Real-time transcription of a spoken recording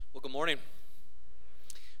Well, good morning.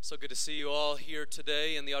 So good to see you all here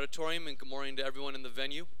today in the auditorium, and good morning to everyone in the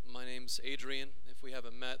venue. My name's Adrian. If we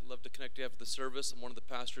haven't met, love to connect you after the service. I'm one of the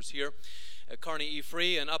pastors here at Kearney E.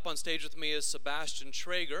 Free, and up on stage with me is Sebastian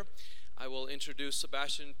Traeger. I will introduce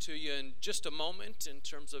Sebastian to you in just a moment in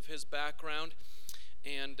terms of his background.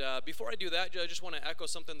 And before I do that, I just want to echo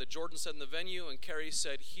something that Jordan said in the venue and Carrie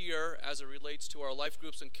said here as it relates to our life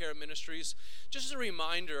groups and care ministries. Just as a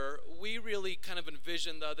reminder, we really kind of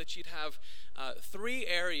envisioned that you'd have three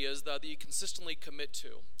areas that you consistently commit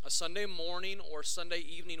to. A Sunday morning or Sunday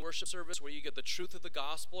evening worship service where you get the truth of the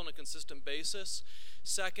gospel on a consistent basis.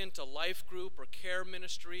 Second, a life group or care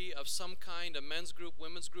ministry of some kind, a men's group,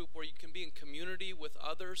 women's group, where you can be in community with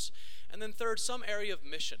others. And then third, some area of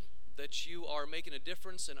mission, that you are making a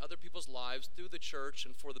difference in other people's lives through the church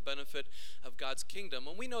and for the benefit of God's kingdom.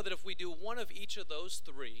 And we know that if we do one of each of those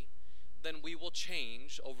three, then we will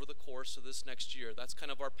change over the course of this next year. That's kind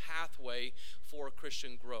of our pathway for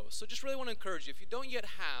Christian growth. So just really want to encourage you, if you don't yet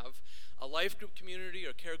have a life group community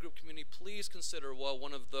or care group community, please consider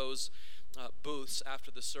one of those booths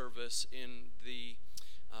after the service in the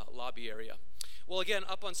lobby area. Well, again,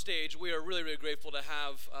 up on stage, we are really, really grateful to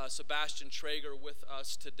have Sebastian Traeger with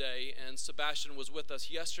us today. And Sebastian was with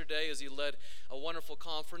us yesterday as he led a wonderful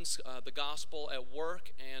conference, The Gospel at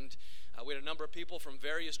Work. And we had a number of people from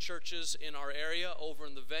various churches in our area over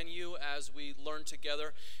in the venue as we learned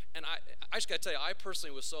together. And I just got to tell you, I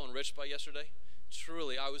personally was so enriched by yesterday.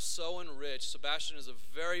 Truly, I was so enriched. Sebastian is a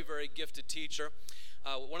very, very gifted teacher.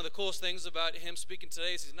 One of the coolest things about him speaking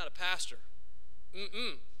today is he's not a pastor.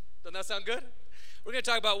 Doesn't that sound good? We're going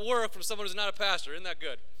to talk about work from someone who's not a pastor. Isn't that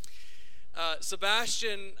good?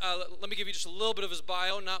 Sebastian, let me give you just a little bit of his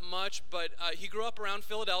bio, not much, but he grew up around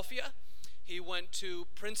Philadelphia. He went to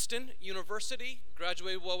Princeton University,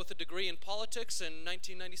 graduated with a degree in politics in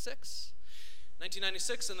 1996,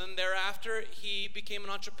 and then thereafter he became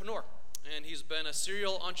an entrepreneur. And he's been a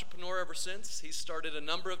serial entrepreneur ever since. He started a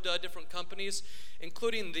number of different companies,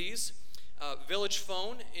 including these. Village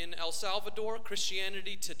Phone in El Salvador,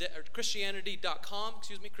 Christianity.com,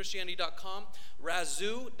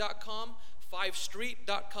 Razoo.com,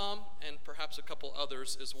 5street.com, and perhaps a couple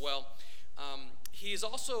others as well. He's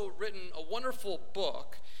also written a wonderful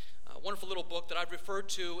book, a wonderful little book that I've referred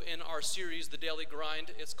to in our series, The Daily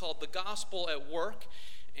Grind. It's called The Gospel at Work.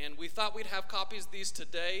 And we thought we'd have copies of these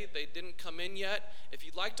today. They didn't come in yet. If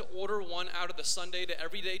you'd like to order one out of the Sunday to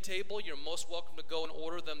Everyday table, you're most welcome to go and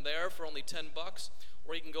order them there for only $10.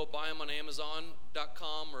 Or you can go buy them on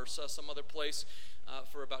Amazon.com or some other place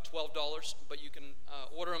for about $12. But you can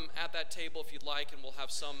order them at that table if you'd like, and we'll have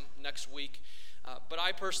some next week. But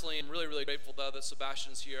I personally am really, really grateful that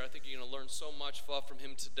Sebastian's here. I think you're going to learn so much from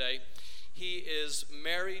him today. He is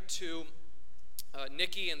married to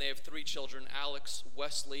Nikki, and they have three children, Alex,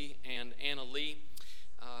 Wesley, and Anna Lee.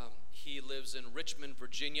 He lives in Richmond,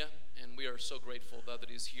 Virginia, and we are so grateful that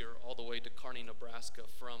he's here all the way to Kearney, Nebraska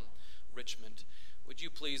from Richmond. Would you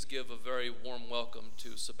please give a very warm welcome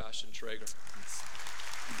to Sebastian Traeger? Thanks.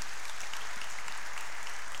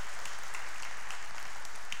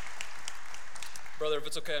 Brother, if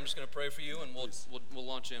it's okay, I'm just going to pray for you, and we'll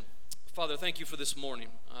launch in. Father, thank you for this morning.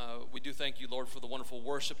 We do thank you, Lord, for the wonderful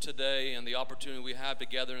worship today and the opportunity we have to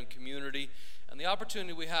gather in community and the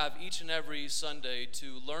opportunity we have each and every Sunday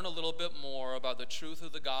to learn a little bit more about the truth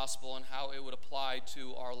of the gospel and how it would apply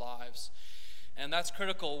to our lives. And that's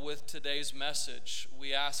critical with today's message.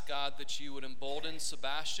 We ask, God, that you would embolden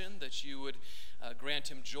Sebastian, that you would grant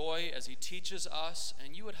him joy as he teaches us,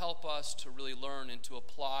 and you would help us to really learn and to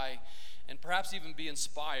apply and perhaps even be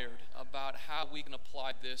inspired about how we can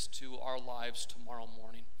apply this to our lives tomorrow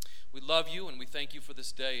morning. We love you and we thank you for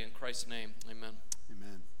this day. In Christ's name, amen.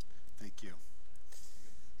 Amen. Thank you.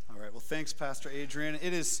 All right, well, thanks, Pastor Adrian.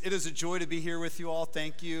 It is a joy to be here with you all.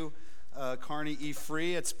 Thank you, Kearney E.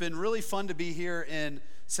 Free. It's been really fun to be here in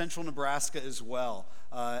central Nebraska as well.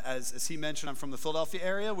 As he mentioned, I'm from the Philadelphia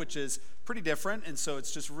area, which is pretty different, and so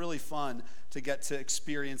it's just really fun to get to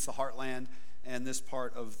experience the heartland and this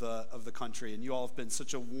part of the country. And you all have been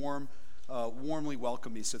such a warmly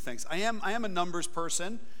welcome me, so thanks. I am a numbers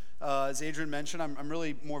person. As Adrian mentioned, I'm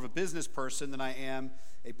really more of a business person than I am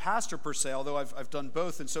a pastor per se, although I've done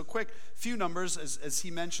both. And so few numbers, as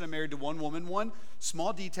he mentioned, I'm married to one woman. One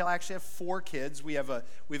small detail, I actually have 4 kids. We have a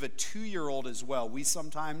 2-year-old as well. We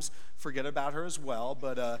sometimes forget about her as well,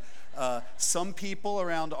 but some people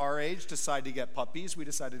around our age decide to get puppies. We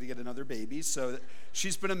decided to get another baby, so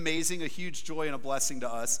she's been amazing, a huge joy and a blessing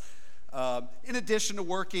to us. In addition to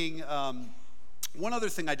working, one other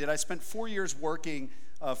thing I did, I spent 4 years working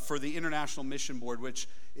for the International Mission Board, which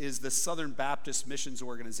is the Southern Baptist Missions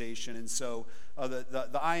Organization. And so the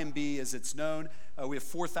IMB, as it's known, we have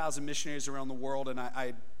 4,000 missionaries around the world, and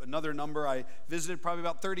I visited probably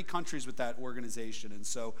about 30 countries with that organization, and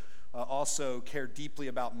so also care deeply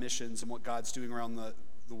about missions and what God's doing around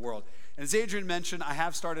the world. And as Adrian mentioned, I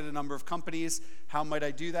have started a number of companies. How might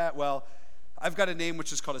I do that? Well, I've got a name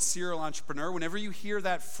which is called a serial entrepreneur. Whenever you hear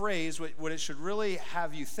that phrase, what it should really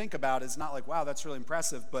have you think about is not like, wow, that's really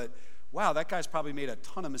impressive, but wow, that guy's probably made a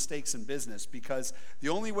ton of mistakes in business, because the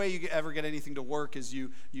only way you ever get anything to work is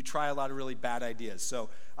you try a lot of really bad ideas. So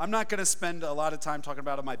I'm not going to spend a lot of time talking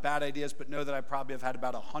about my bad ideas, but know that I probably have had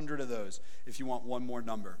about 100 of those, if you want one more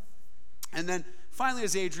number. And then finally,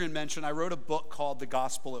 as Adrian mentioned, I wrote a book called The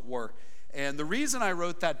Gospel at Work. And the reason I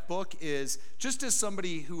wrote that book is, just as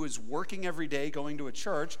somebody who is working every day going to a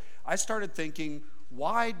church, I started thinking,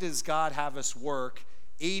 why does God have us work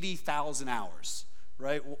 80,000 hours,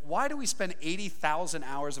 right? Why do we spend 80,000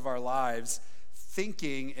 hours of our lives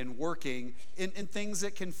thinking and working in things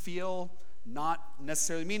that can feel not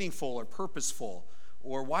necessarily meaningful or purposeful?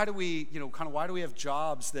 Or why do we, why do we have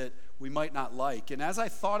jobs that we might not like? And as I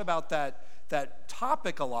thought about that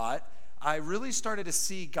topic a lot, I really started to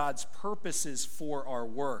see God's purposes for our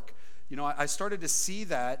work. I started to see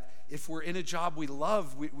that if we're in a job we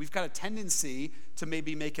love, we've got a tendency to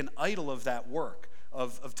maybe make an idol of that work,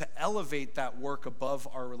 to elevate that work above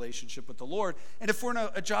our relationship with the Lord. And if we're in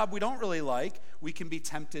a job we don't really like, we can be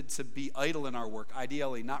tempted to be idle in our work,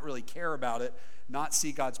 ideally, not really care about it, not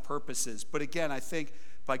see God's purposes. But again, I think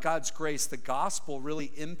by God's grace, the gospel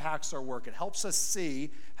really impacts our work. It helps us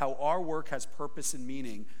see how our work has purpose and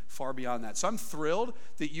meaning far beyond that. So I'm thrilled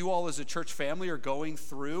that you all as a church family are going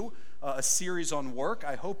through a series on work.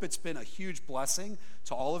 I hope it's been a huge blessing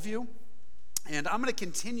to all of you. And I'm going to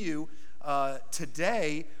continue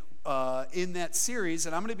today in that series,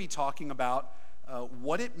 and I'm going to be talking about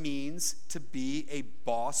what it means to be a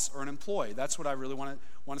boss or an employee. That's what I really want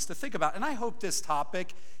us to think about. And I hope this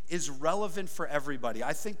topic is relevant for everybody.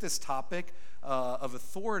 I think this topic of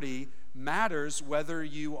authority matters whether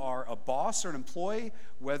you are a boss or an employee,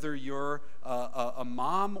 whether you're a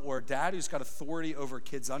mom or a dad who's got authority over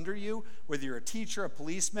kids under you, whether you're a teacher, a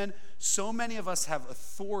policeman. So many of us have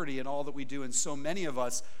authority in all that we do, and so many of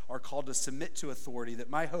us are called to submit to authority, that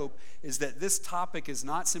my hope is that this topic is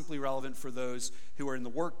not simply relevant for those who are in the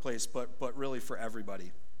workplace, but really for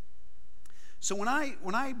everybody. So when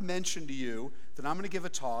I mention to you that I'm going to give a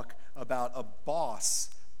talk about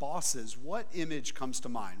bosses, what image comes to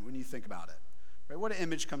mind when you think about it? Right? What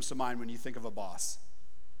image comes to mind when you think of a boss?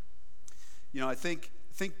 I think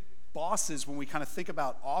bosses, when we kind of think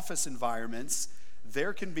about office environments,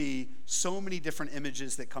 there can be so many different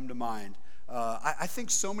images that come to mind. I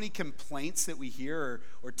think so many complaints that we hear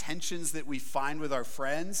or tensions that we find with our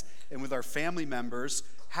friends and with our family members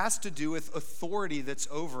has to do with authority that's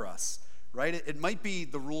over us. Right? It might be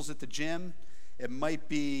the rules at the gym. It might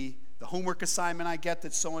be the homework assignment I get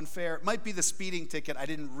that's so unfair. It might be the speeding ticket I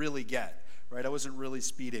didn't really get, right? I wasn't really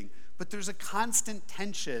speeding. But there's a constant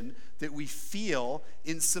tension that we feel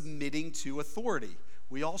in submitting to authority.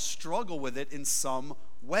 We all struggle with it in some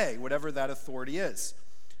way, whatever that authority is.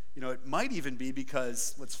 It might even be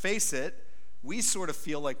because, let's face it, we sort of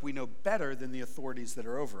feel like we know better than the authorities that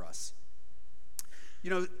are over us.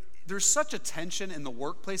 There's such a tension in the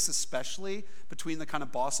workplace, especially between the kind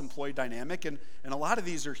of boss-employee dynamic, and a lot of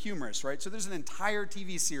these are humorous, right? So there's an entire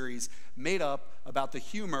TV series made up about the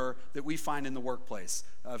humor that we find in the workplace.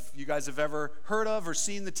 If you guys have ever heard of or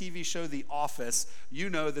seen the TV show The Office,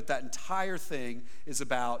 you know that entire thing is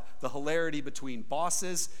about the hilarity between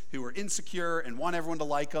bosses who are insecure and want everyone to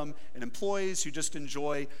like them, and employees who just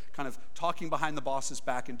enjoy kind of talking behind the boss's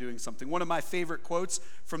back and doing something. One of my favorite quotes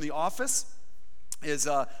from The Office is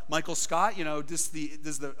Michael Scott. This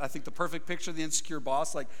is I think the perfect picture of the insecure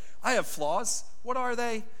boss. Like, I have flaws. What are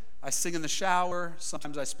they? I sing in the shower.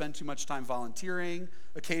 Sometimes I spend too much time volunteering.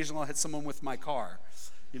 Occasionally I'll hit someone with my car.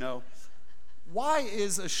 Why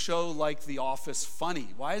is a show like The Office funny?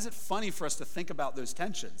 Why is it funny for us to think about those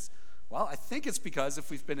tensions? Well, I think it's because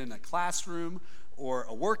if we've been in a classroom or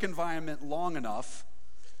a work environment long enough,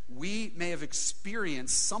 we may have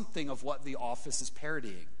experienced something of what The Office is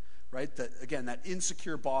parodying. Right? That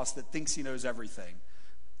insecure boss that thinks he knows everything,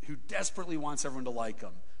 who desperately wants everyone to like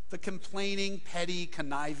him. The complaining, petty,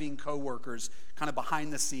 conniving coworkers kind of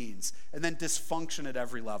behind the scenes, and then dysfunction at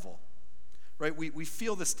every level. Right? We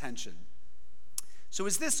feel this tension. So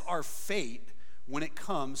is this our fate when it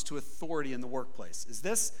comes to authority in the workplace? Is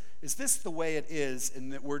this the way it is,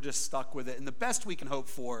 and that we're just stuck with it? And the best we can hope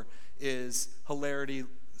for is hilarity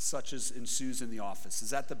such as ensues in The Office.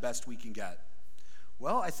 Is that the best we can get?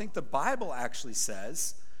 Well, I think the Bible actually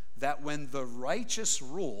says that when the righteous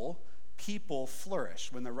rule, people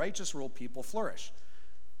flourish. When the righteous rule, people flourish.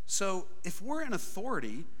 So if we're in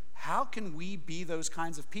authority, how can we be those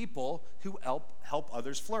kinds of people who help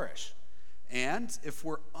others flourish? And if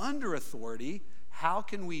we're under authority, how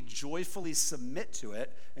can we joyfully submit to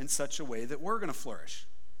it in such a way that we're going to flourish?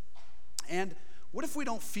 And what if we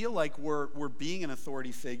don't feel like we're being an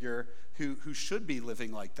authority figure who should be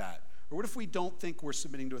living like that? Or what if we don't think we're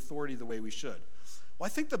submitting to authority the way we should? Well, I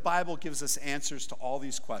think the Bible gives us answers to all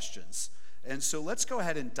these questions. And so let's go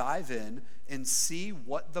ahead and dive in and see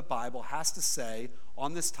what the Bible has to say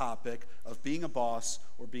on this topic of being a boss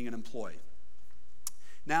or being an employee.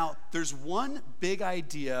 Now, there's one big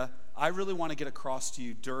idea I really want to get across to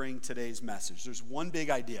you during today's message. There's one big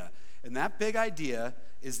idea, and that big idea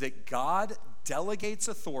is that God delegates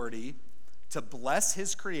authority to bless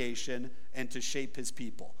his creation and to shape his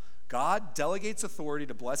people. God delegates authority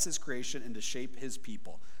to bless his creation and to shape his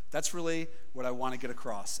people. That's really what I want to get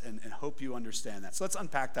across and hope you understand that. So let's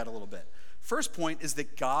unpack that a little bit. First point is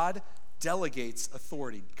that God delegates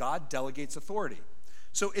authority. God delegates authority.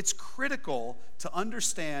 So it's critical to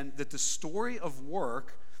understand that the story of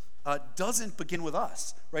work doesn't begin with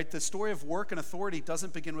us, right? The story of work and authority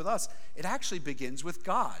doesn't begin with us. It actually begins with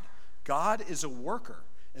God. God is a worker,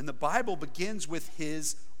 and the Bible begins with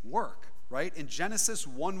his work, right? In Genesis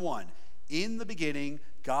 1:1, in the beginning,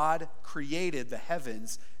 God created the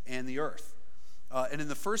heavens and the earth. And in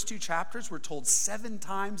the first two chapters, we're told 7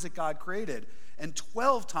 times that God created and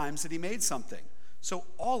 12 times that he made something. So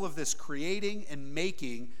all of this creating and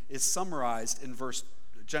making is summarized in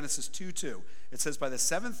Genesis 2:2. It says, by the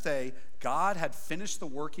 7th day, God had finished the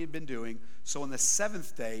work he had been doing, so on the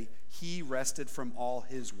 7th day, he rested from all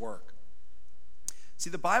his work. See,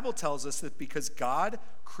 the Bible tells us that because God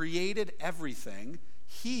created everything,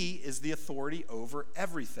 he is the authority over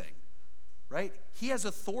everything, right? He has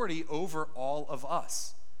authority over all of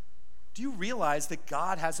us. Do you realize that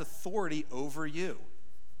God has authority over you?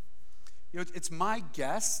 You know, it's my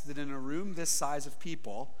guess that in a room this size of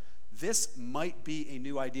people, this might be a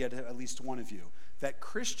new idea to at least one of you, that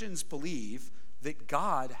Christians believe that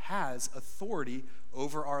God has authority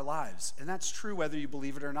over our lives. And that's true whether you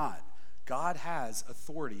believe it or not. God has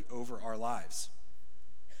authority over our lives.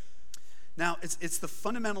 Now, it's the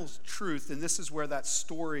fundamental truth, and this is where that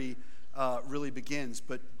story really begins,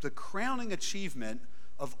 but the crowning achievement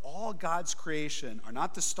of all God's creation are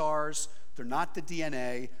not the stars, they're not the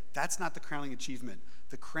DNA, that's not the crowning achievement.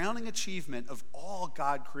 The crowning achievement of all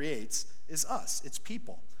God creates is us, it's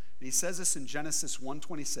people. And he says this in Genesis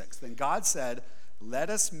 1:26. Then God said,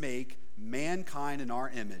 let us make mankind in our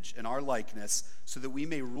image, in our likeness, so that we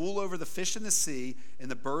may rule over the fish in the sea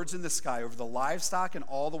and the birds in the sky, over the livestock and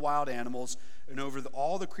all the wild animals, and over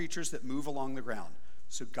all the creatures that move along the ground.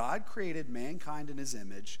 So God created mankind in his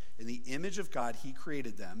image. In the image of God, he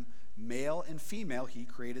created them. Male and female, he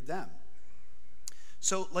created them.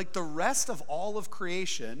 So like the rest of all of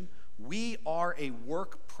creation, we are a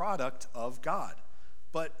work product of God.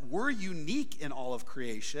 But we're unique in all of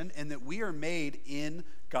creation in that we are made in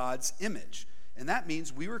God's image. And that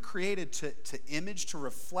means we were created to image, to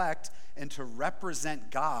reflect, and to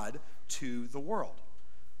represent God to the world.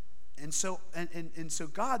 And so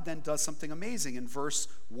God then does something amazing. In verse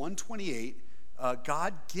 128,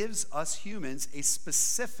 God gives us humans a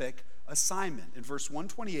specific assignment. In verse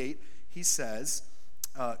 128, he says,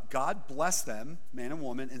 God blessed them, man and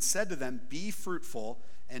woman, and said to them, be fruitful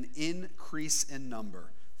and increase in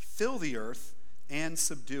number. Fill the earth and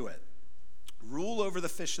subdue it. Rule over the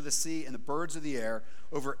fish of the sea and the birds of the air,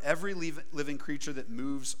 over every living creature that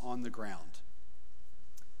moves on the ground.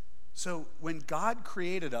 So when God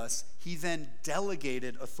created us, he then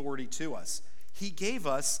delegated authority to us. He gave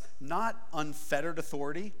us not unfettered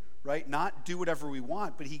authority, right? Not do whatever we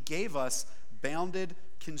want, but he gave us bounded,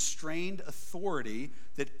 constrained authority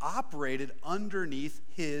that operated underneath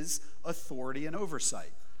his authority and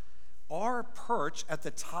oversight. Our perch at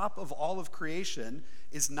the top of all of creation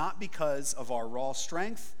is not because of our raw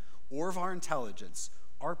strength or of our intelligence.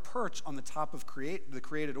 Our perch on the top of the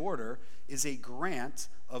created order is a grant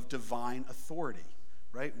of divine authority,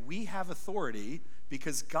 right? We have authority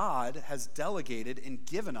because God has delegated and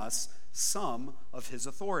given us some of his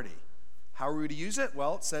authority. How are we to use it?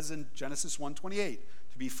 Well, it says in Genesis 1:28,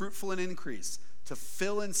 to be fruitful and increase, to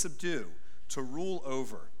fill and subdue, to rule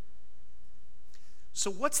over. So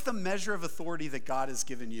what's the measure of authority that God has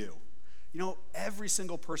given you? You know, every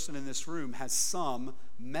single person in this room has some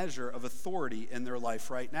measure of authority in their life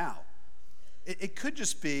right now. It could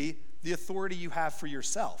just be the authority you have for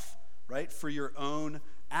yourself, right? For your own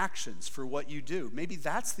actions, for what you do. Maybe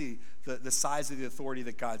that's the size of the authority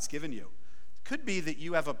that God's given you. It could be that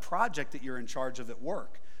you have a project that you're in charge of at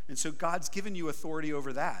work, and so God's given you authority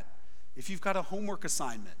over that. If you've got a homework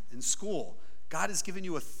assignment in school, God has given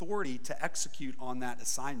you authority to execute on that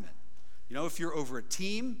assignment. You know, if you're over a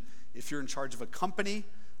team, if you're in charge of a company,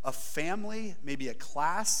 a family, maybe a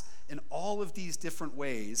class, in all of these different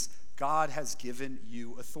ways, God has given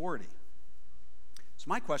you authority. So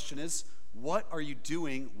my question is, what are you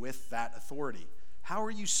doing with that authority? How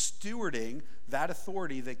are you stewarding that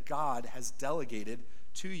authority that God has delegated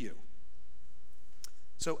to you?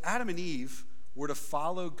 So Adam and Eve were to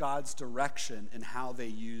follow God's direction in how they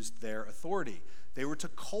used their authority. They were to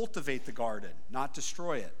cultivate the garden, not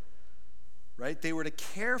destroy it, right? They were to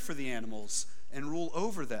care for the animals and rule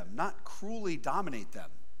over them, not cruelly dominate them,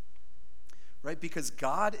 right? Because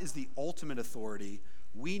God is the ultimate authority,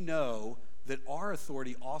 we know that our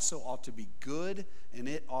authority also ought to be good and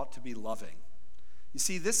it ought to be loving. You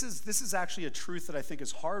see, this is actually a truth that I think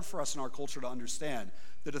is hard for us in our culture to understand,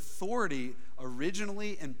 that authority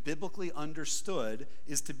originally and biblically understood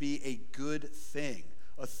is to be a good thing.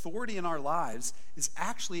 Authority in our lives is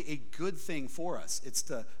actually a good thing for us. It's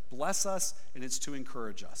to bless us and it's to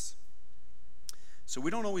encourage us. So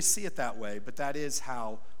we don't always see it that way, but that is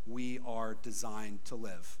how we are designed to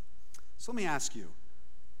live. So let me ask you,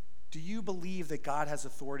 do you believe that God has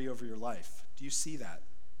authority over your life? Do you see that?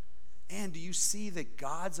 And do you see that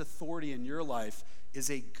God's authority in your life is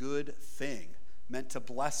a good thing, meant to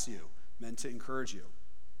bless you, meant to encourage you?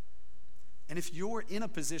 And if you're in a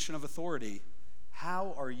position of authority,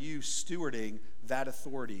 how are you stewarding that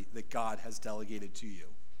authority that God has delegated to you?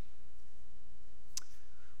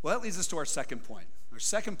 Well, that leads us to our second point. Our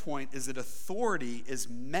second point is that authority is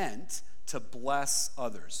meant to bless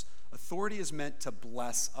others. Authority is meant to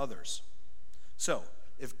bless others. So,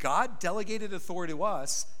 if God delegated authority to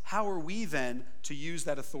us, how are we then to use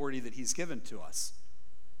that authority that he's given to us?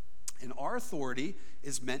 And our authority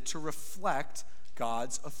is meant to reflect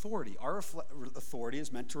God's authority. Our authority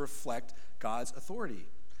is meant to reflect God's authority.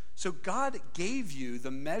 So God gave you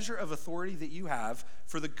the measure of authority that you have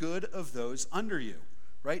for the good of those under you,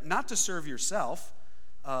 right? Not to serve yourself,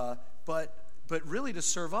 but really to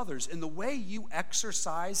serve others. And the way you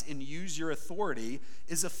exercise and use your authority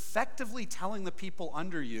is effectively telling the people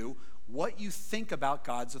under you what you think about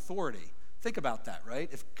God's authority. Think about that, right?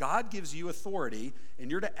 If God gives you authority and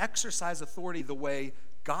you're to exercise authority the way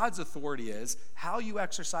God's authority is, how you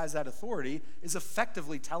exercise that authority is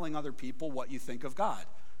effectively telling other people what you think of God.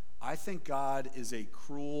 I think God is a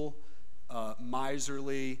cruel,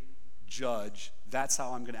 miserly judge. That's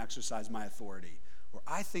how I'm going to exercise my authority. Or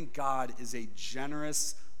I think God is a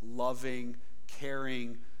generous, loving,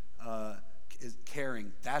 caring.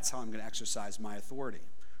 That's how I'm going to exercise my authority,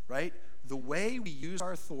 right? The way we use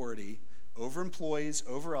our authority over employees,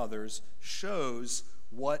 over others, shows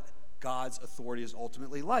what God's authority is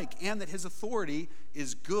ultimately like, and that his authority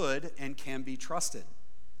is good and can be trusted.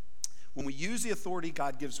 When we use the authority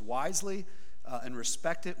God gives wisely and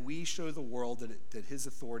respect it, we show the world that his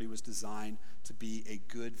authority was designed to be a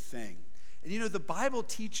good thing. And you know, the Bible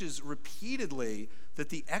teaches repeatedly that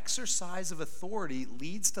the exercise of authority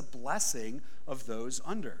leads to blessing of those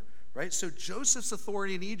under, right? So Joseph's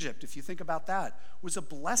authority in Egypt, if you think about that, was a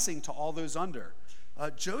blessing to all those under.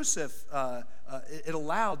 Joseph, it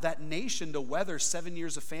allowed that nation to weather 7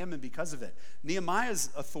 years of famine because of it. Nehemiah's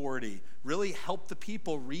authority really helped the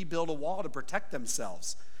people rebuild a wall to protect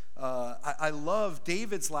themselves. I love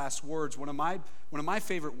David's last words. One of my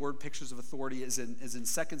favorite word pictures of authority is in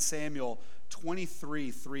 2 Samuel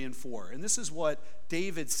 23, 3 and 4. And this is what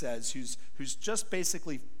David says, who's just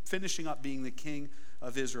basically finishing up being the king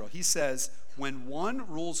of Israel. He says, when one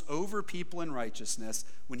rules over people in righteousness,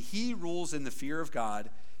 when he rules in the fear of God,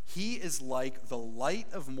 he is like the light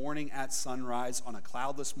of morning at sunrise on a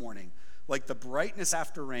cloudless morning, like the brightness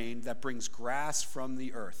after rain that brings grass from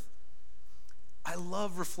the earth. I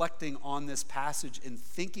love reflecting on this passage and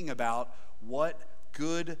thinking about what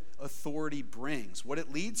good authority brings, what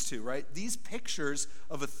it leads to, right? These pictures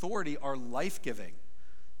of authority are life-giving.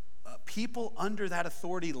 People under that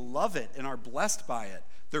authority love it and are blessed by it.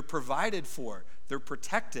 They're provided for. They're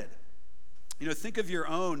protected. You know, think of your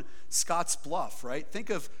own Scotts Bluff, right? Think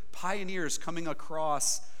of pioneers coming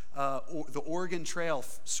across the Oregon Trail,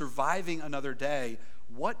 surviving another day.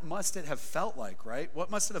 What must it have felt like, right? What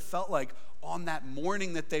must it have felt like on that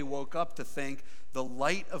morning that they woke up to think the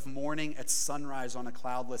light of morning at sunrise on a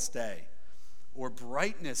cloudless day, or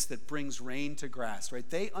brightness that brings rain to grass, right?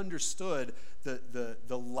 They understood the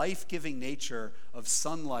life-giving nature of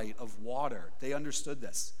sunlight, of water. They understood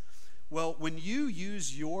this. Well, when you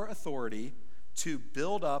use your authority to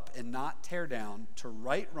build up and not tear down, to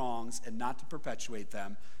right wrongs and not to perpetuate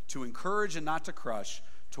them, to encourage and not to crush,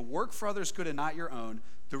 to work for others' good and not your own,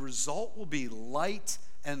 the result will be light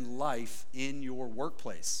and life in your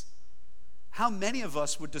workplace. How many of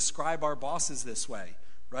us would describe our bosses this way,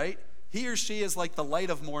 right? He or she is like the light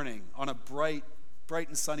of morning on a bright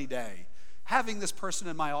and sunny day. Having this person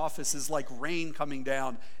in my office is like rain coming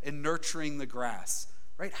down and nurturing the grass,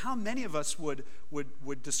 right? How many of us would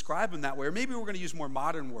describe them that way? Or maybe we're going to use more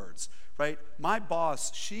modern words, right? My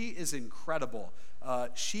boss, she is incredible.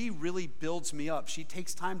 She really builds me up. She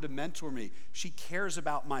takes time to mentor me. She cares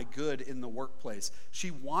about my good in the workplace.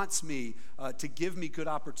 She wants me to give me good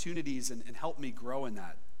opportunities and help me grow in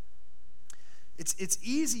that. It's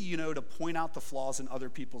easy, to point out the flaws in other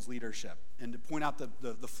people's leadership and to point out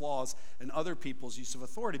the flaws in other people's use of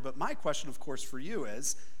authority. But my question, of course, for you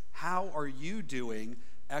is, how are you doing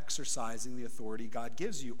exercising the authority God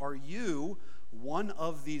gives you? Are you one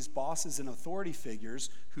of these bosses and authority figures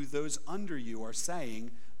who those under you are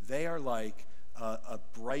saying they are like a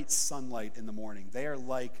bright sunlight in the morning? They are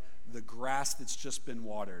like the grass that's just been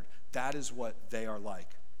watered. That is what they are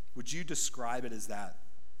like. Would you describe it as that?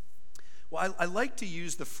 Well, I like to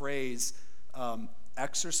use the phrase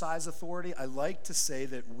exercise authority. I like to say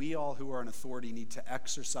that we all who are in authority need to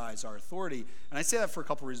exercise our authority. And I say that for a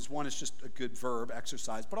couple reasons. One, it's just a good verb,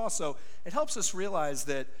 exercise. But also, it helps us realize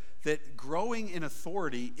that growing in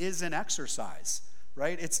authority is an exercise,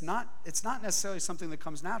 right? It's not necessarily something that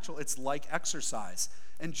comes natural. It's like exercise.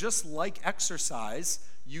 And just like exercise,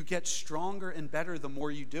 you get stronger and better the more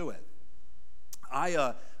you do it.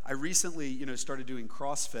 I recently, started doing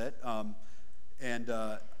CrossFit, and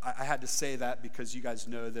I had to say that because you guys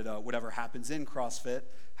know that whatever happens in CrossFit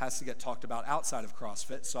has to get talked about outside of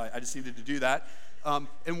CrossFit, so I just needed to do that.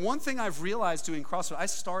 And one thing I've realized doing CrossFit,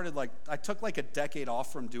 I took like a decade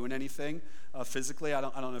off from doing anything physically. I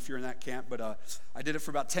don't know if you're in that camp, but I did it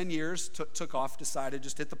for about 10 years, took off, decided,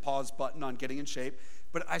 just hit the pause button on getting in shape.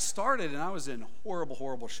 But I started and I was in horrible,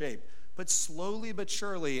 horrible shape. But slowly but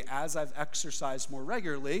surely, as I've exercised more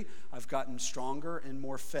regularly, I've gotten stronger and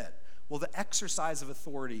more fit. Well, the exercise of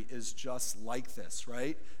authority is just like this,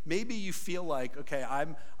 right? Maybe you feel like, okay,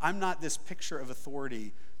 I'm not this picture of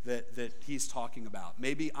authority that he's talking about.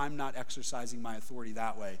 Maybe I'm not exercising my authority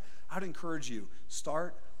that way. I'd encourage you,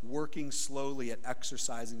 start working slowly at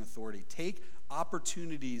exercising authority. Take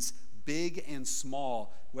opportunities, big and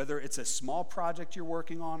small, whether it's a small project you're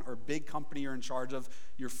working on or a big company you're in charge of,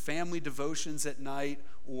 your family devotions at night,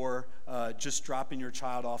 or just dropping your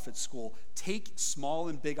child off at school. Take small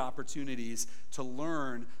and big opportunities to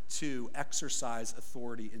learn to exercise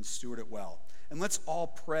authority and steward it well. And let's all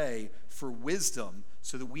pray for wisdom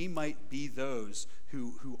so that we might be those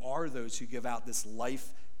who are those who give out this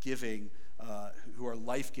life-giving, who are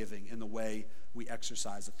life-giving in the way we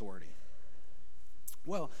exercise authority.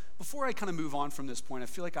 Well, before I kind of move on from this point, I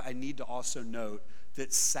feel like I need to also note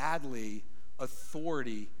that sadly,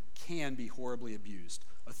 authority can be horribly abused.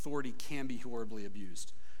 Authority can be horribly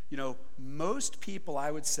abused. Most people, I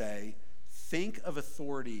would say, think of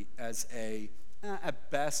authority as at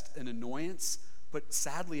best, an annoyance, but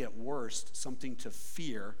sadly, at worst, something to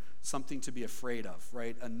fear, something to be afraid of,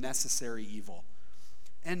 right? A necessary evil.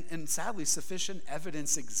 And sadly, sufficient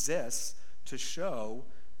evidence exists to show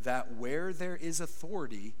that where there is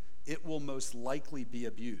authority, it will most likely be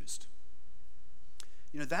abused.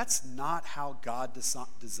 That's not how God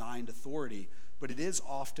designed authority, but it is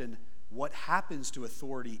often what happens to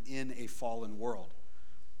authority in a fallen world.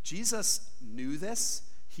 Jesus knew this.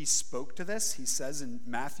 He spoke to this. He says in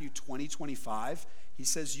Matthew 20:25, he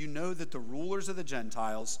says, "You know that the rulers of the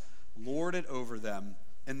Gentiles lord it over them,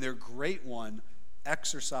 and their great one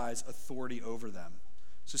exercise authority over them."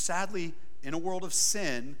 So sadly, in a world of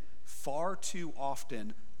sin, far too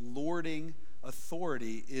often, lording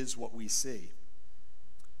authority is what we see.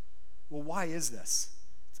 Well, why is this?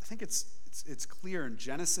 I think it's clear in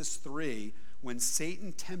Genesis 3, when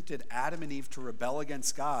Satan tempted Adam and Eve to rebel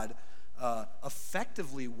against God,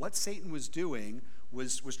 effectively what Satan was doing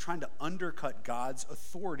was trying to undercut God's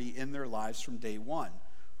authority in their lives from day one,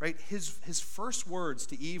 right? His first words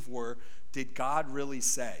to Eve were, "Did God really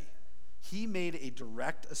say?" He made a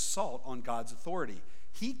direct assault on God's authority.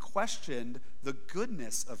 He questioned the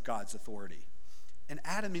goodness of God's authority. And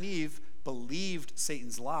Adam and Eve believed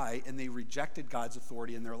Satan's lie, and they rejected God's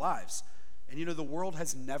authority in their lives. And the world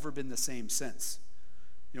has never been the same since.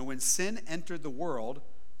 When sin entered the world,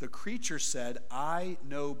 the creature said, "I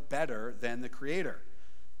know better than the Creator."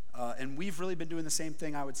 And we've really been doing the same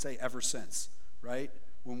thing, I would say, ever since, right?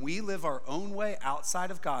 When we live our own way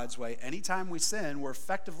outside of God's way, anytime we sin, we're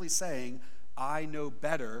effectively saying, "I know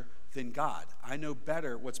better than God. I know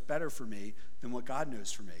better what's better for me than what God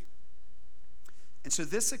knows for me. And so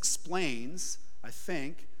this explains, I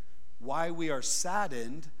think, why we are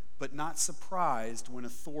saddened but not surprised when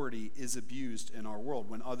authority is abused in our world,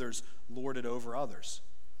 when others lord it over others.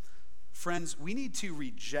 Friends, we need to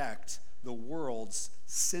reject the world's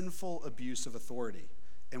sinful abuse of authority,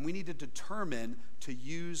 and we need to determine to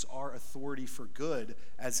use our authority for good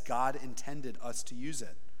as God intended us to use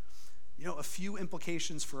it. A few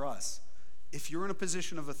implications for us. If you're in a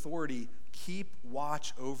position of authority, keep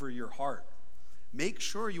watch over your heart. Make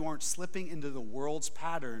sure you aren't slipping into the world's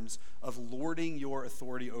patterns of lording your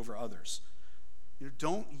authority over others.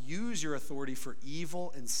 Don't use your authority for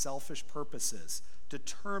evil and selfish purposes.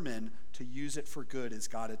 Determine to use it for good as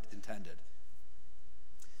God intended.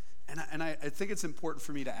 And I think it's important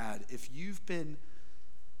for me to add, if you've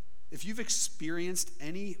experienced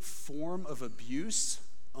any form of abuse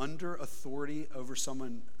under authority over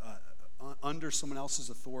someone, under someone else's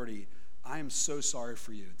authority, I am so sorry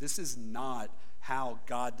for you. This is not how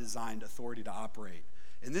God designed authority to operate.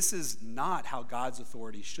 And this is not how God's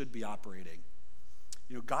authority should be operating.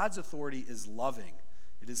 God's authority is loving.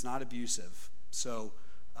 It is not abusive. So,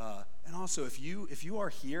 and also, if you are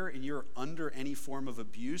here and you're under any form of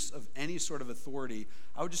abuse of any sort of authority,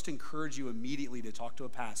 I would just encourage you immediately to talk to a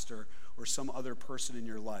pastor or some other person in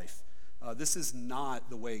your life. This is not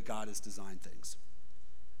the way God has designed things.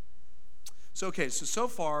 So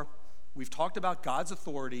far, we've talked about God's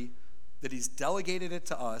authority, that he's delegated it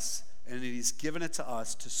to us, and that he's given it to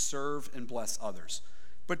us to serve and bless others.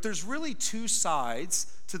 But there's really two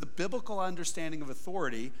sides to the biblical understanding of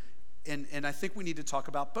authority, and I think we need to talk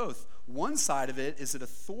about both. One side of it is that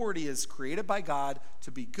authority is created by God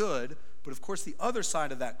to be good, but of course the other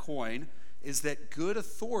side of that coin is that good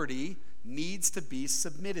authority needs to be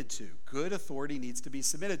submitted to. Good authority needs to be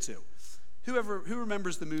submitted to. Who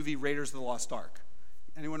remembers the movie Raiders of the Lost Ark?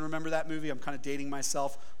 Anyone remember that movie? I'm kind of dating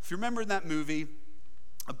myself. If you remember that movie,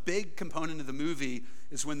 a big component of the movie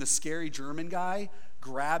is when the scary German guy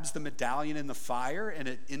grabs the medallion in the fire and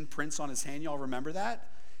it imprints on his hand. Y'all remember that?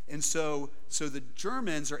 And so the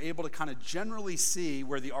Germans are able to kind of generally see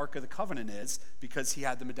where the Ark of the Covenant is because he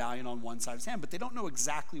had the medallion on one side of his hand, but they don't know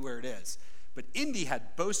exactly where it is. But Indy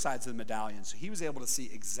had both sides of the medallion, so he was able to see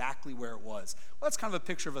exactly where it was. Well, that's kind of a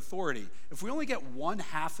picture of authority. If we only get one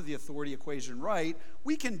half of the authority equation right,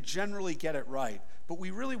 we can generally get it right. But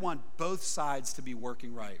we really want both sides to be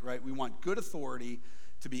working right? We want good authority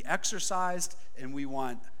to be exercised, and we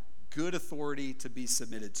want good authority to be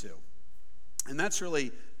submitted to. And that's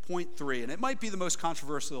really point 3, and it might be the most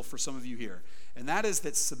controversial for some of you here, and that is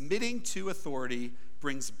that submitting to authority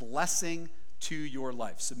brings blessing to your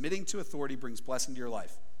life. Submitting to authority brings blessing to your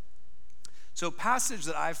life. So a passage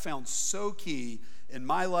that I've found so key in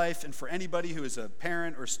my life and for anybody who is a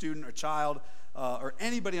parent or student or child or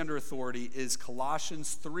anybody under authority is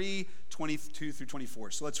Colossians 3:22 through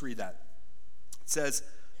 24. So let's read that. It says,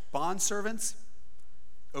 "Bondservants,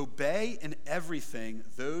 obey in everything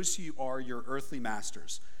those who are your earthly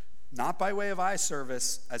masters, not by way of eye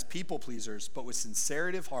service as people pleasers, but with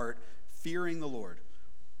sincerity of heart, fearing the Lord.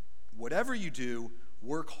 Whatever you do,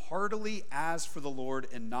 work heartily as for the Lord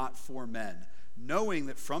and not for men, knowing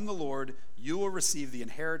that from the Lord you will receive the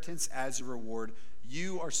inheritance as a reward.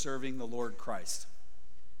 You are serving the Lord Christ."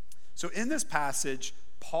 So in this passage,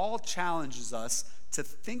 Paul challenges us to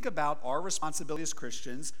think about our responsibility as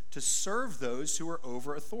Christians to serve those who are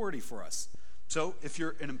over authority for us. So if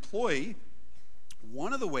you're an employee,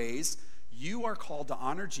 one of the ways you are called to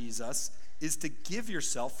honor Jesus is to give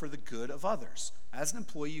yourself for the good of others. As an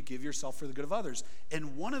employee, you give yourself for the good of others.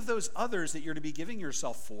 And one of those others that you're to be giving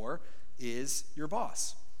yourself for is your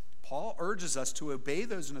boss. Paul urges us to obey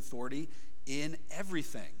those in authority in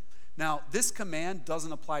everything. Now, this command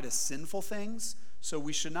doesn't apply to sinful things, so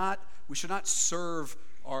we should not serve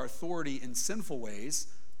our authority in sinful ways,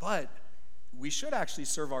 but we should actually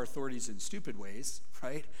serve our authorities in stupid ways,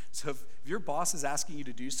 right? So if your boss is asking you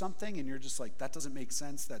to do something and you're just like, that doesn't make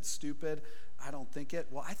sense, that's stupid, I don't think it.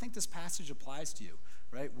 Well, I think this passage applies to you,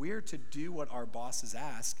 right? We're to do what our bosses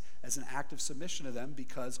ask as an act of submission to them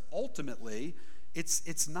because ultimately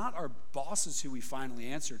it's not our bosses who we finally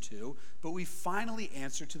answer to, but we finally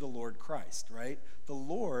answer to the Lord Christ, right? The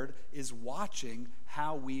Lord is watching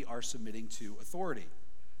how we are submitting to authority.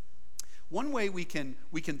 One way we can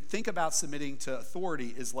think about submitting to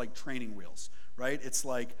authority is like training wheels, right? It's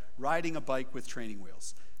like riding a bike with training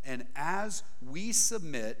wheels. And as we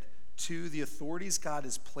submit to the authorities God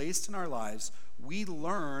has placed in our lives, we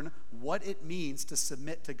learn what it means to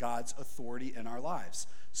submit to God's authority in our lives.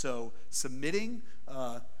 So submitting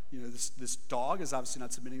this dog is obviously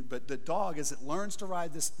not submitting, but the dog, as it learns to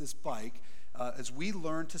ride this bike, as we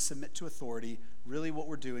learn to submit to authority, really what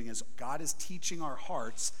we're doing is God is teaching our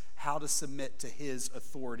hearts how to submit to his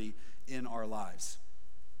authority in our lives.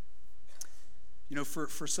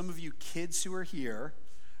 For some of you kids who are here,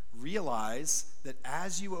 realize that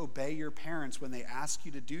as you obey your parents when they ask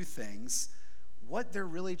you to do things, what they're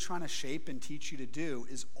really trying to shape and teach you to do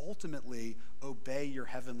is ultimately obey your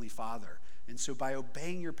heavenly Father. And so by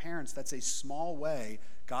obeying your parents, that's a small way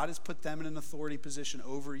God has put them in an authority position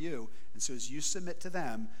over you. And so as you submit to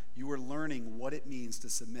them, you are learning what it means to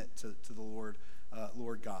submit to the Lord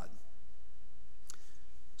God.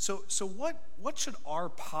 So what should our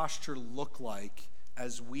posture look like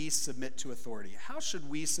as we submit to authority? How should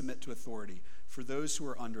we submit to authority for those who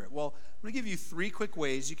are under it? Well, I'm going to give you 3 quick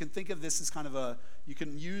ways. You can think of this as you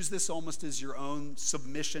can use this almost as your own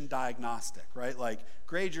submission diagnostic, right? Like,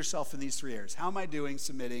 grade yourself in these 3 areas. How am I doing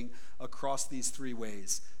submitting across these 3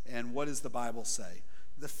 ways? And what does the Bible say?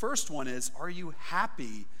 The first one is, are you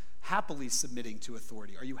happily submitting to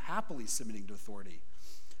authority? Are you happily submitting to authority?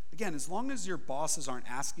 Again, as long as your bosses aren't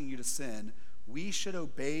asking you to sin, we should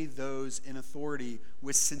obey those in authority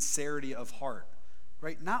with sincerity of heart,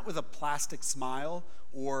 right? Not with a plastic smile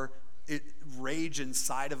or rage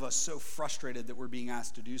inside of us so frustrated that we're being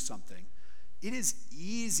asked to do something. It is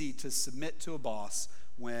easy to submit to a boss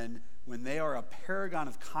when they are a paragon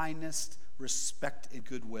of kindness, respect, and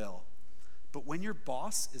goodwill. But when your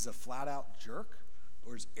boss is a flat-out jerk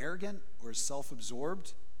or is arrogant or is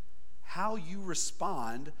self-absorbed, how you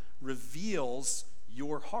respond reveals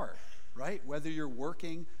your heart, right? Whether you're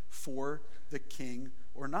working for the king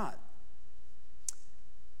or not.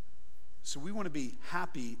 So we want to be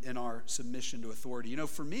happy in our submission to authority.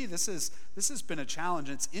 For me, this has been a challenge.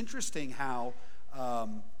 And it's interesting how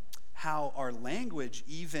our language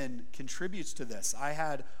even contributes to this. I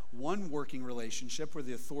had one working relationship where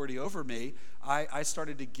the authority over me, I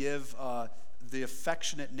started to give the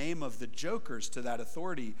affectionate name of the jokers to that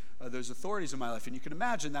authority, those authorities in my life. And you can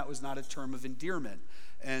imagine that was not a term of endearment.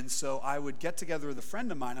 And so I would get together with a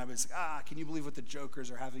friend of mine. I was like, can you believe what the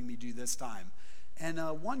jokers are having me do this time? And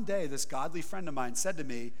one day, this godly friend of mine said to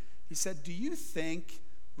me, he said, do you think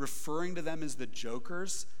referring to them as the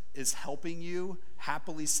jokers is helping you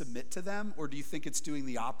happily submit to them, or do you think it's doing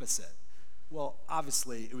the opposite? Well,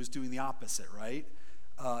 obviously, it was doing the opposite, right?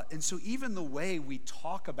 And so even the way we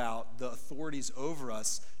talk about the authorities over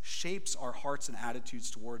us shapes our hearts and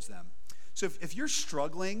attitudes towards them. So if you're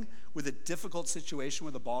struggling with a difficult situation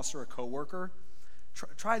with a boss or a coworker,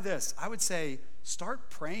 try this. I would say start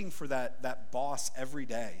praying for that boss every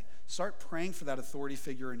day. Start praying for that authority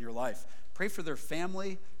figure in your life. Pray for their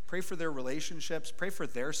family. Pray for their relationships. Pray for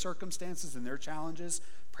their circumstances and their challenges.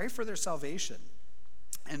 Pray for their salvation.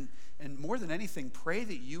 And more than anything, pray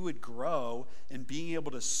that you would grow in being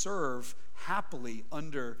able to serve happily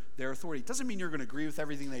under their authority. It doesn't mean you're going to agree with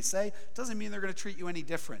everything they say. It doesn't mean they're going to treat you any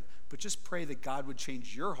different. But just pray that God would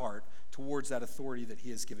change your heart towards that authority that he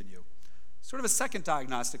has given you. Sort of a second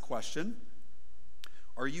diagnostic question.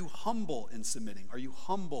 Are you humble in submitting? Are you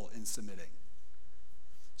humble in submitting?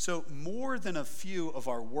 So more than a few of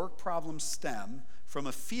our work problems stem from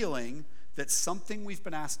a feeling that something we've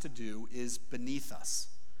been asked to do is beneath us,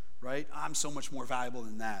 right? I'm so much more valuable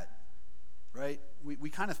than that, right? We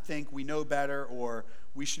kind of think we know better or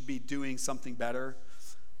we should be doing something better.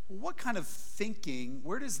 What kind of thinking,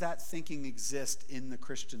 where does that thinking exist in the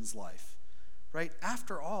Christian's life, right?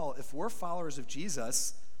 After all, if we're followers of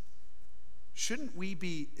Jesus, shouldn't we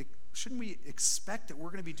expect that we're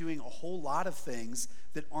going to be doing a whole lot of things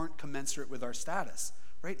that aren't commensurate with our status,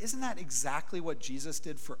 right? Isn't that exactly what Jesus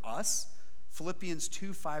did for us? Philippians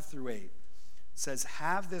 2:5-8 says,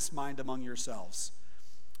 have this mind among yourselves,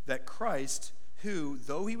 that Christ, who,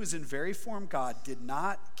 though he was in very form God, did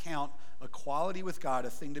not count equality with God a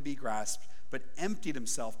thing to be grasped, but emptied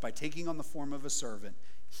himself by taking on the form of a servant.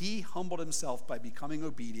 He humbled himself by becoming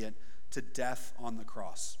obedient to death on the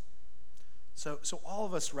cross. So all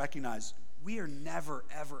of us recognize we are never,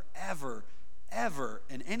 ever, ever, ever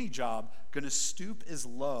in any job going to stoop as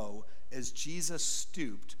low as Jesus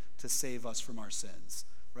stooped to save us from our sins,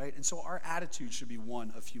 right? And so our attitude should be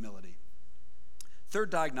one of humility.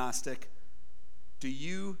 Third diagnostic, do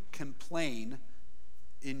you complain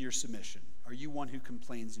in your submission? Are you one who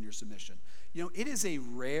complains in your submission? It is a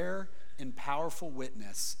rare and powerful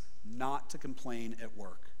witness not to complain at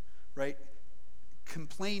work, right?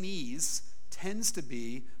 Complainees tends to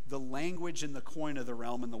be the language and the coin of the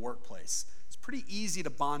realm in the workplace. It's pretty easy to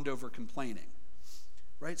bond over complaining,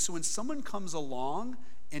 right? So when someone comes along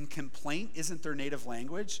and complaint isn't their native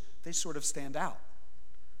language, they sort of stand out.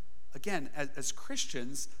 again, as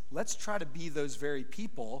Christians, let's try to be those very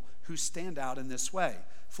people who stand out in this way.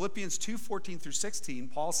 Philippians 2:14 through 16,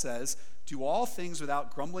 Paul says, "Do all things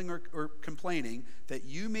without grumbling or complaining, that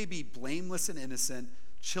you may be blameless and innocent,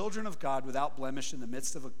 children of God without blemish in the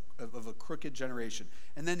midst of a crooked generation."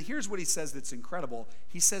 And then here's what he says that's incredible.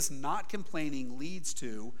 He says, not complaining leads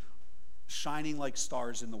to shining like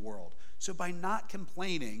stars in the world. So by not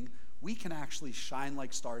complaining, we can actually shine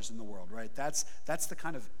like stars in the world, right? That's the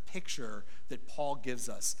kind of picture that Paul gives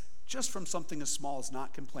us. Just from something as small as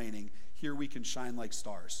not complaining, here we can shine like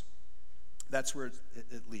stars. That's where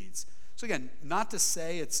it leads. So again, not to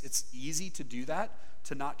say it's easy to do that,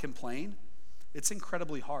 to not complain. It's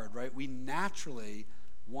incredibly hard, right? We naturally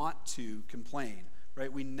want to complain,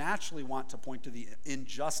 right? We naturally want to point to the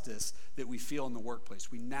injustice that we feel in the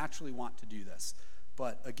workplace. We naturally want to do this.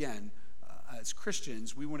 But again, as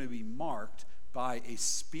Christians, we want to be marked by a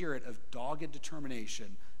spirit of dogged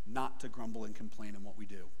determination not to grumble and complain in what we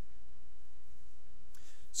do.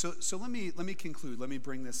 So let me conclude. Let me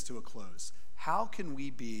bring this to a close. How can we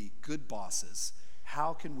be good bosses?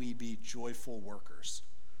 How can we be joyful workers?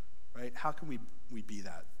 Right? How can we be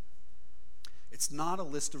that? It's not a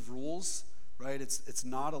list of rules, right? It's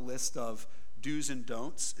not a list of do's and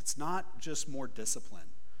don'ts. It's not just more discipline.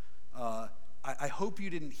 I hope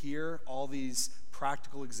you didn't hear all these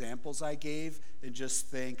practical examples I gave and just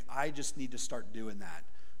think, I just need to start doing that.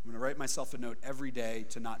 I'm going to write myself a note every day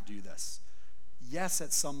to not do this. Yes,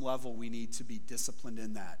 at some level we need to be disciplined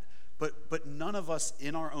in that. But none of us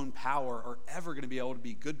in our own power are ever going to be able to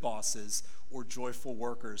be good bosses or joyful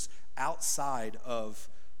workers outside of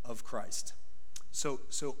Christ. So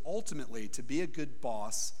ultimately, to be a good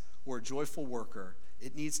boss or a joyful worker,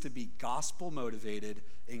 it needs to be gospel motivated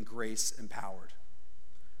and grace empowered,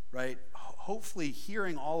 right? Hopefully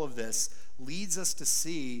hearing all of this leads us to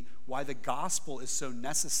see why the gospel is so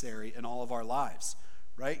necessary in all of our lives,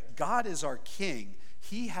 right? God is our king.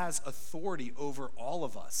 He has authority over all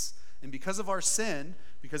of us. And because of our sin,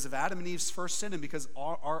 because of Adam and Eve's first sin, and because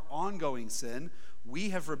our ongoing sin, we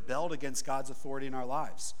have rebelled against God's authority in our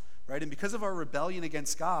lives, right? And because of our rebellion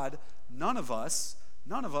against God, none of us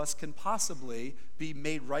can possibly be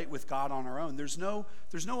made right with God on our own. There's no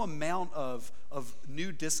amount of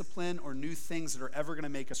new discipline or new things that are ever going to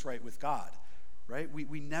make us right with God, right?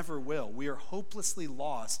 We never will. We are hopelessly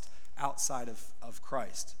lost outside of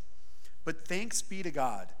Christ. But thanks be to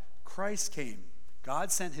God, Christ came.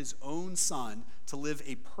 God sent his own son to live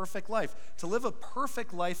a perfect life, to live a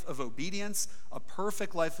perfect life of obedience, a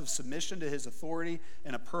perfect life of submission to his authority,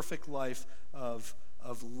 and a perfect life of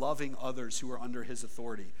loving others who are under his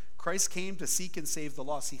authority. Christ came to seek and save the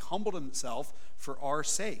lost. He humbled himself for our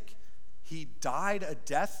sake. He died a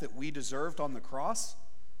death that we deserved on the cross.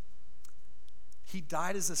 He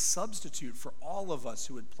died as a substitute for all of us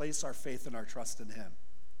who would place our faith and our trust in him.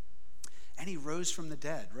 And he rose from the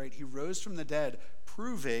dead, right? He rose from the dead,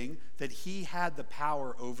 proving that he had the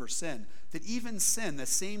power over sin. That even sin, the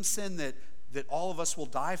same sin that all of us will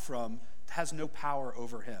die from, has no power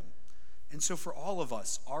over him. And so for all of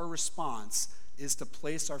us, our response is to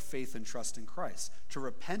place our faith and trust in Christ, to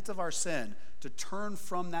repent of our sin, to turn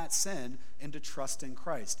from that sin, and to trust in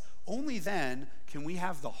Christ. Only then can we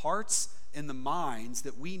have the hearts and the minds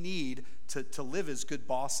that we need to live as good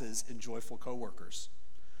bosses and joyful coworkers.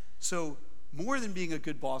 So more than being a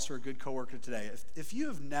good boss or a good coworker today, if you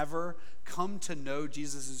have never come to know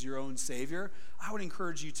Jesus as your own Savior, I would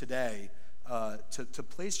encourage you today to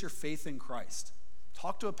place your faith in Christ.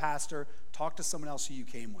 Talk to a pastor, talk to someone else who you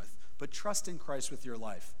came with, but trust in Christ with your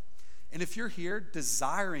life. And if you're here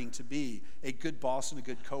desiring to be a good boss and a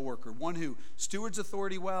good coworker, one who stewards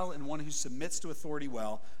authority well and one who submits to authority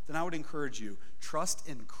well, then I would encourage you, trust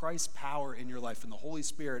in Christ's power in your life and the Holy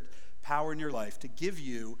Spirit power in your life to give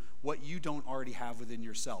you what you don't already have within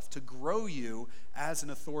yourself, to grow you as an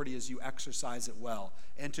authority as you exercise it well,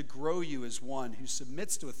 and to grow you as one who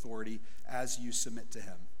submits to authority as you submit to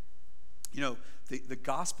him. You know, the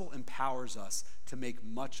gospel empowers us to make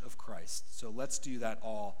much of Christ. So let's do that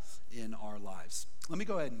all in our lives. Let me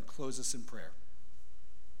go ahead and close us in prayer.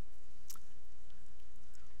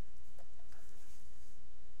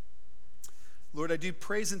 Lord, I do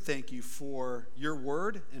praise and thank you for your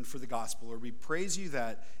word and for the gospel. Lord, we praise you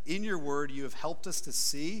that in your word you have helped us to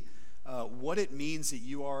see what it means that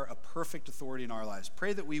you are a perfect authority in our lives.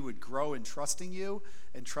 Pray that we would grow in trusting you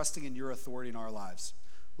and trusting in your authority in our lives.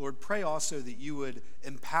 Lord, pray also that you would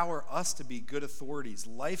empower us to be good authorities,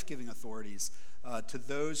 life-giving authorities to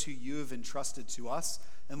those who you have entrusted to us.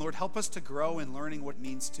 And Lord, help us to grow in learning what it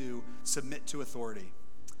means to submit to authority.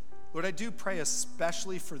 Lord, I do pray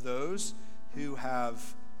especially for those who have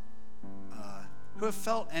who have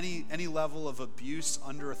felt any level of abuse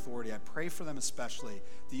under authority. I pray for them especially,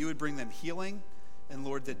 that you would bring them healing, and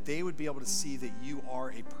Lord, that they would be able to see that you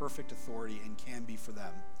are a perfect authority and can be for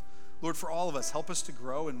them. Lord, for all of us, help us to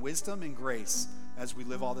grow in wisdom and grace as we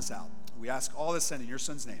live all this out. We ask all this in your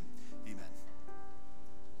Son's name.